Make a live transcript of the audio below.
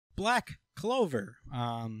Black Clover.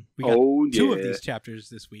 We got two of these chapters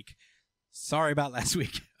this week. Sorry about last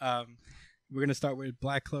week. We're gonna start with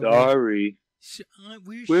Black Clover. Sorry.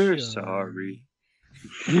 We're sorry.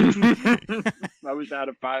 I was out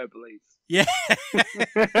of fireplace. Yeah.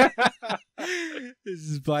 This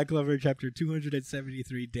is Black Clover chapter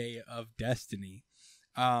 273, Day of Destiny.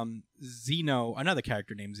 Zeno, another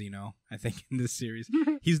character named Zeno, I think in this series,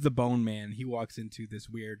 he's the Bone Man. He walks into this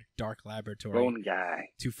weird dark laboratory Bone guy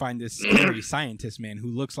to find this scary scientist man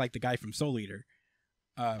who looks like the guy from Soul Eater,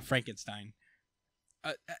 Frankenstein.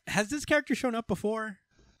 Has this character shown up before?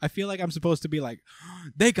 I feel like I'm supposed to be like,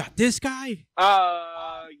 they got this guy? Yeah,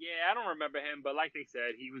 I don't remember him, but like they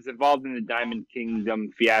said, he was involved in the Diamond Kingdom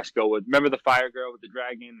fiasco with, remember the fire girl with the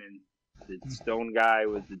dragon and the stone guy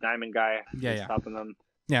with the diamond guy stopping them?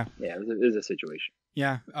 Yeah, it was a situation.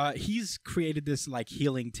 Yeah, he's created this like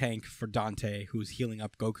healing tank for Dante, who's healing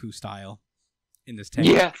up Goku style in this tank.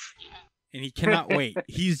 Yes! And he cannot wait.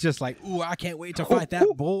 He's just like, ooh, I can't wait to fight that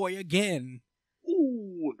boy again.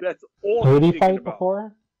 Ooh, that's all Who did he fight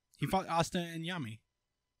before? He fought Asta and Yami.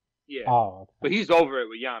 Yeah. Oh, okay. But he's over it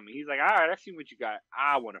with Yami. He's like, all right, I see what you got.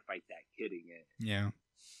 I want to fight that kid again.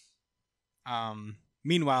 Yeah.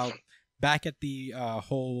 Meanwhile, back at the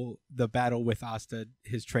battle with Asta,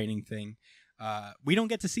 his training thing, we don't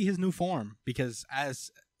get to see his new form because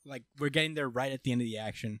as like we're getting there right at the end of the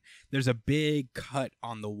action, there's a big cut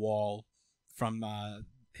on the wall from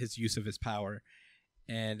his use of his power,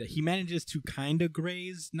 and he manages to kind of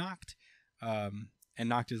graze Noct. And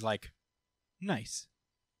Noct is like, nice,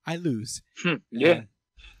 I lose. Yeah.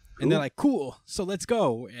 And they're like, cool, so let's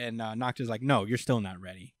go. And Noct is like, no, you're still not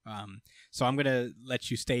ready. So I'm going to let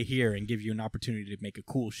you stay here and give you an opportunity to make a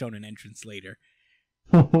cool shonen entrance later.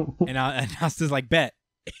 and Asta's like, bet.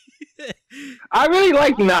 I really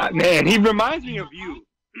like Noct, man. He reminds me of you.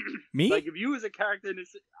 Me? Like, if you was a character in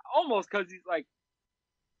this, almost because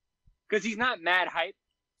he's not mad hype,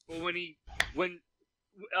 but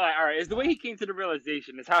all right, it's the way he came to the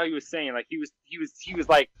realization. Is how he was saying, like he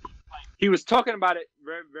was talking about it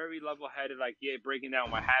very, very level-headed, like breaking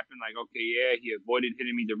down what happened. Like, okay, he avoided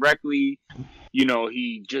hitting me directly. You know,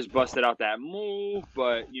 he just busted out that move,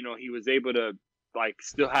 but you know, he was able to like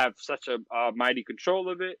still have such a mighty control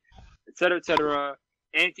of it, etc., etc.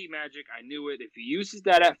 Anti-magic, I knew it. If he uses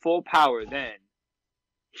that at full power, then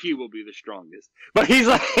he will be the strongest. But he's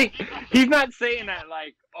like, he's not saying that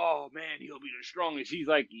like, oh man, he'll be the strongest. He's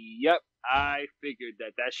like, yep, I figured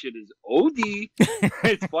that shit is OD.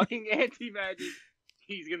 It's fucking anti-magic.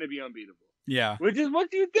 He's gonna be unbeatable. Yeah. Which is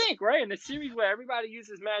what you think, right? In a series where everybody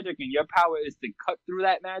uses magic and your power is to cut through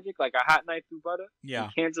that magic like a hot knife through butter. Yeah.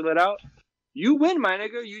 And cancel it out. You win, my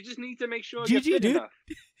nigga. You just need to make sure you're fit dude. enough.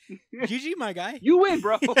 GG, my guy. You win,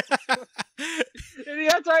 bro. And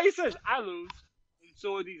that's why he says, I lose.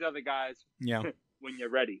 So are these other guys. Yeah. When you're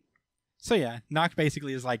ready. So yeah, Noct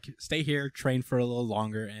basically is like, stay here, train for a little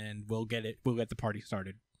longer, and we'll get the party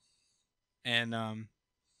started. And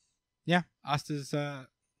yeah, Asta's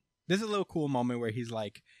there's a little cool moment where he's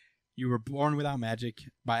like, you were born without magic,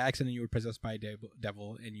 by accident you were possessed by a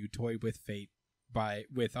devil, and you toyed with fate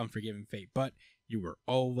with unforgiving fate, but you were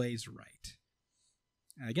always right.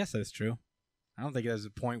 And I guess that's true. I don't think there's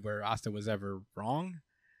a point where Asta was ever wrong.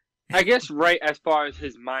 I guess right as far as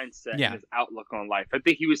his mindset Yeah. and his outlook on life. I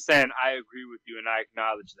think he was saying, I agree with you and I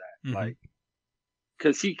acknowledge that. Mhm. Like,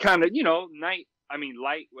 because he kind of,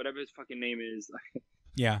 Light, whatever his fucking name is.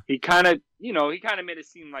 Yeah. He kind of made it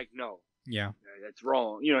seem like, no, Yeah. that's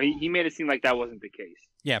wrong. You know, he made it seem like that wasn't the case.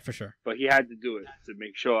 Yeah, for sure. But he had to do it to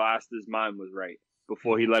make sure Asta's mind was right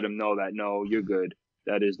before he let him know that, no, you're good.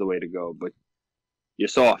 That is the way to go. But you're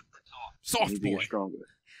soft. Soft you need to boy. get stronger.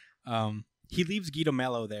 He leaves Guido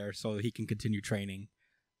Mello there so he can continue training.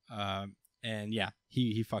 And yeah,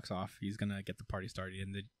 he fucks off. He's going to get the party started.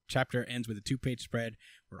 And the chapter ends with a 2-page spread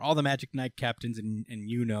where all the Magic Knight captains and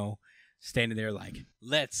standing there like,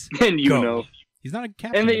 let's And go. He's not a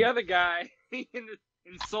captain. And the other guy,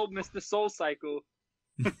 Mr. Soul Cycle,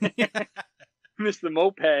 Mr.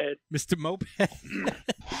 Moped. Mr. Moped.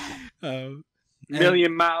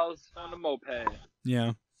 Million miles on the moped.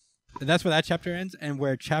 Yeah. And that's where that chapter ends and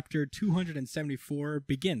where chapter 274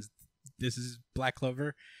 begins. This is Black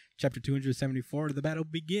Clover, chapter 274. The battle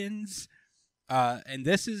begins. And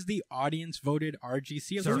this is the audience voted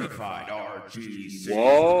RGC of the week. Certified RGC.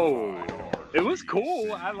 Whoa. It was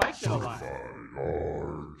cool. I liked it a lot.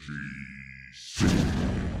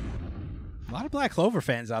 A lot of Black Clover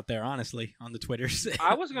fans out there, honestly, on the Twitters.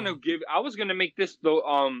 I was gonna make this the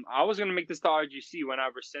RGC when I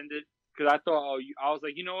rescinded, because I thought, I was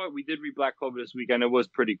like, you know what, we did read Black Clover this week and it was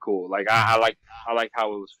pretty cool. Like I like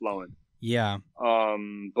how it was flowing. Yeah.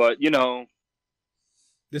 But you know,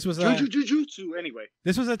 this was Jujutsu anyway.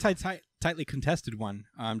 This was a tightly contested one.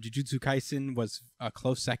 Jujutsu Kaisen was a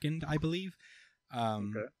close second, I believe.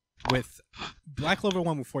 Okay. With Black Clover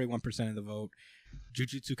won with 41% of the vote.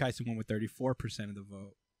 Jujutsu Kaisen won with 34% of the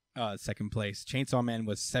vote. Second place. Chainsaw Man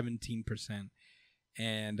was 17%.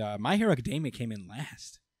 And My Hero Academia came in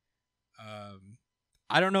last.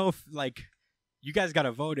 I don't know if, like, you guys got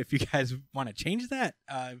to vote if you guys want to change that.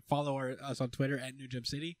 Follow us on Twitter at New Jump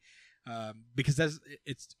City. Because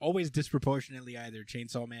it's always disproportionately either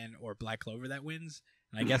Chainsaw Man or Black Clover that wins.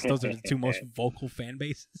 And I guess those are the two most vocal fan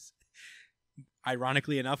bases.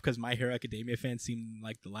 Ironically enough, because My Hero Academia fans seem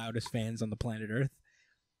like the loudest fans on the planet Earth.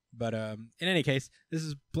 But in any case, this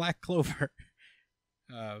is Black Clover.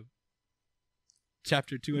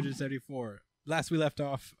 Chapter 274. Last we left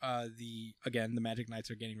off, the Magic Knights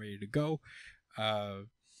are getting ready to go. And,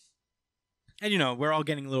 you know, we're all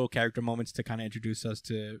getting little character moments to kind of introduce us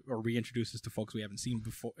to, or reintroduce us to folks we haven't seen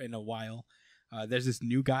before in a while. There's this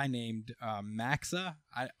new guy named Maxa,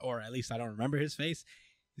 or at least I don't remember his face.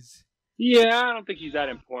 Yeah, I don't think he's that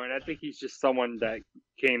important. I think he's just someone that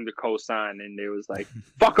came to co-sign, and they was like,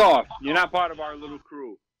 fuck off. You're not part of our little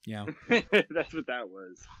crew. Yeah. That's what that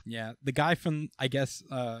was. Yeah, the guy from, I guess,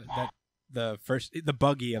 the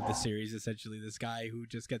buggy of the series, essentially, this guy who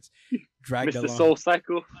just gets dragged along. Mr. Soul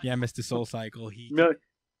Cycle. Yeah, Mr. Soul Cycle.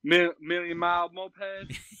 Million Mile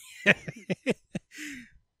Moped.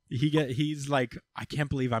 He's like, I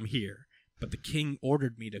can't believe I'm here, but the king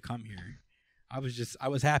ordered me to come here. I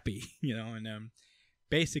was happy, you know, and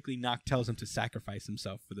basically Noct tells him to sacrifice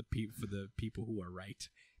himself for the people who are right,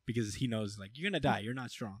 because he knows, like, you're gonna die, you're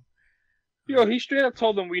not strong. Yo, he straight up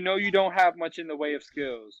told them, we know you don't have much in the way of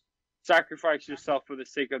skills. Sacrifice yourself for the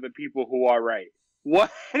sake of the people who are right.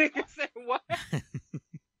 What? Nigga said what?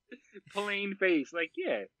 Plain face. Like,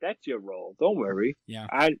 yeah, that's your role. Don't worry. Yeah.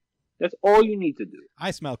 That's all you need to do.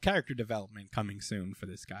 I smell character development coming soon for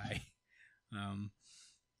this guy.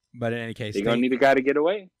 But in any case, they're gonna need a guy to get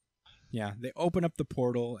away. Yeah, they open up the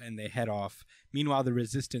portal and they head off. Meanwhile, the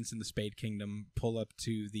Resistance in the Spade Kingdom pull up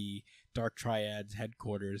to the Dark Triad's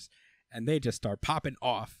headquarters, and they just start popping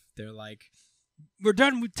off. They're like, we're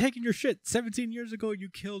done with taking your shit. 17 years ago, you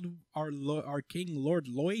killed our king, Lord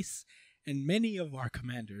Lois, and many of our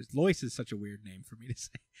commanders. Lois is such a weird name for me to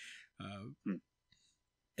say.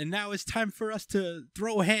 And now it's time for us to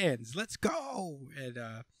throw hands. Let's go! And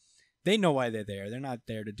they know why they're there. They're not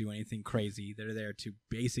there to do anything crazy. They're there to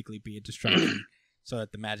basically be a distraction so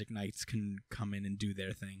that the Magic Knights can come in and do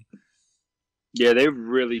their thing. Yeah, they've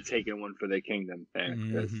really taken one for their kingdom.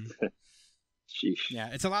 Mm-hmm. Sheesh. Yeah,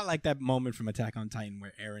 it's a lot like that moment from Attack on Titan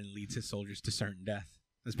where Eren leads his soldiers to certain death.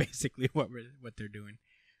 That's basically what they're doing.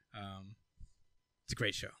 It's a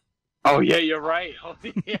great show. Oh, yeah, you're right.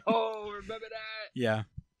 Oh, remember that? Yeah.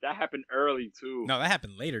 That happened early, too. No, that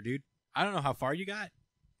happened later, dude. I don't know how far you got.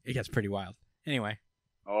 It gets pretty wild. Anyway.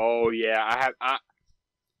 Oh, yeah.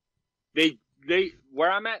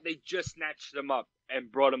 Where I'm at, they just snatched them up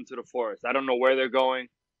and brought them to the forest. I don't know where they're going.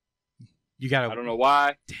 I don't know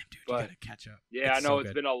why. Damn, dude, you gotta catch up. Yeah, I know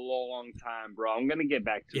it's been a long time, bro. I'm gonna get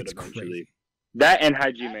back to it eventually. Crazy. That and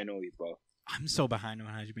Hajime no Ippo. I'm so behind on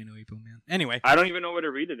Hajime no Ippo, man. Anyway, I don't even know where to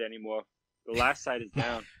read it anymore. The last side is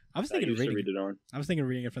down. I was thinking of reading it. I was thinking of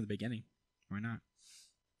reading it from the beginning. Why not?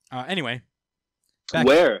 Anyway.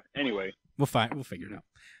 Where? Anyway. We'll figure it out.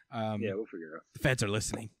 Yeah, we'll figure it out. The feds are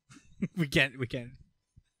listening. we can't.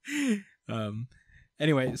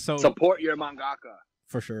 Anyway, so support your mangaka.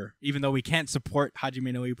 For sure. Even though we can't support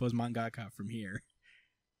Hajime no Ippo's mangaka from here.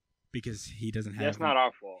 Because he doesn't have... That's not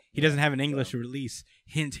our fault. He doesn't have an English release.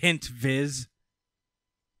 Hint, hint, Viz.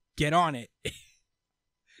 Get on it.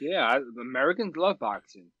 Yeah, Americans love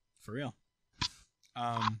boxing. For real.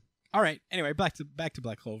 All right. Anyway, back to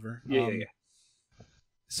Black Clover. Yeah.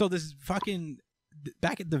 So this fucking...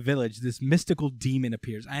 Back at the village, this mystical demon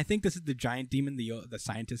appears. I think this is the giant demon the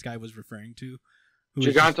scientist guy was referring to.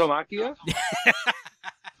 Gigantomachia?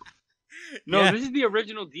 No, yeah. This is the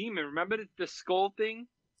original demon. Remember the skull thing?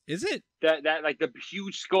 Is it? That like the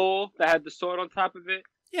huge skull that had the sword on top of it?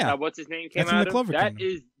 Yeah. What's his name came That's out in the Clover of?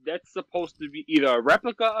 That's supposed to be either a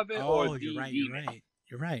replica of it or the demon.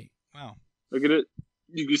 You're right. Wow. Look at it.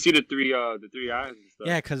 You can see the three eyes and stuff.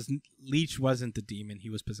 Yeah, because Leech wasn't the demon. He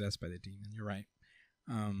was possessed by the demon. You're right.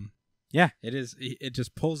 Yeah, it is. It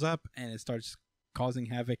just pulls up and it starts causing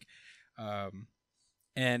havoc.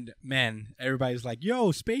 And man, everybody's like,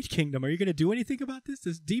 yo, Space Kingdom, are you going to do anything about this?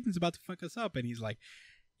 This demon's about to fuck us up. And he's like,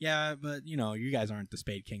 yeah, but you know, you guys aren't the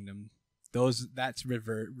Spade Kingdom. That's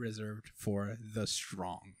reserved for the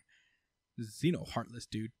strong. Xeno, heartless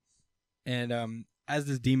dude. And as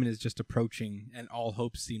this demon is just approaching and all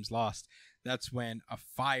hope seems lost, that's when a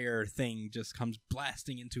fire thing just comes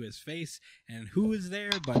blasting into his face. And who is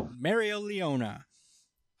there but Mario Leona?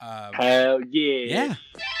 Hell yeah. Yeah.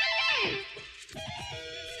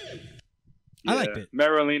 I liked it.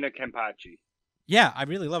 Marilena Kenpachi. Yeah, I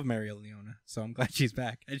really love Mario Leona, so I'm glad she's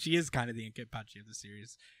back. And she is kind of the Kenpachi of the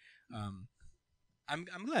series. I'm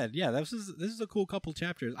glad. Yeah, this is a cool couple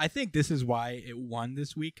chapters. I think this is why it won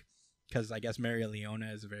this week, because I guess Mario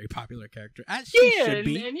Leona is a very popular character, as she should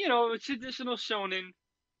be. And traditional shonen,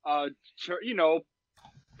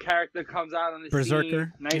 character comes out on the Berserker,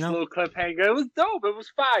 scene, nice little cliffhanger. It was dope. It was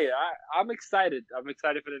fire. I'm excited. I'm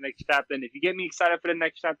excited for the next chapter, and if you get me excited for the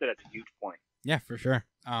next chapter, that's a huge point. Yeah, for sure.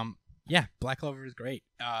 Yeah, Black Clover is great.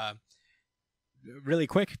 Really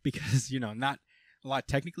quick, because not a lot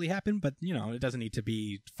technically happened, but it doesn't need to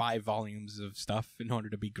be 5 volumes of stuff in order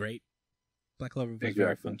to be great. Black Clover was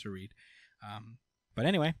very fun to read. But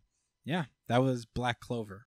anyway, yeah, that was Black Clover.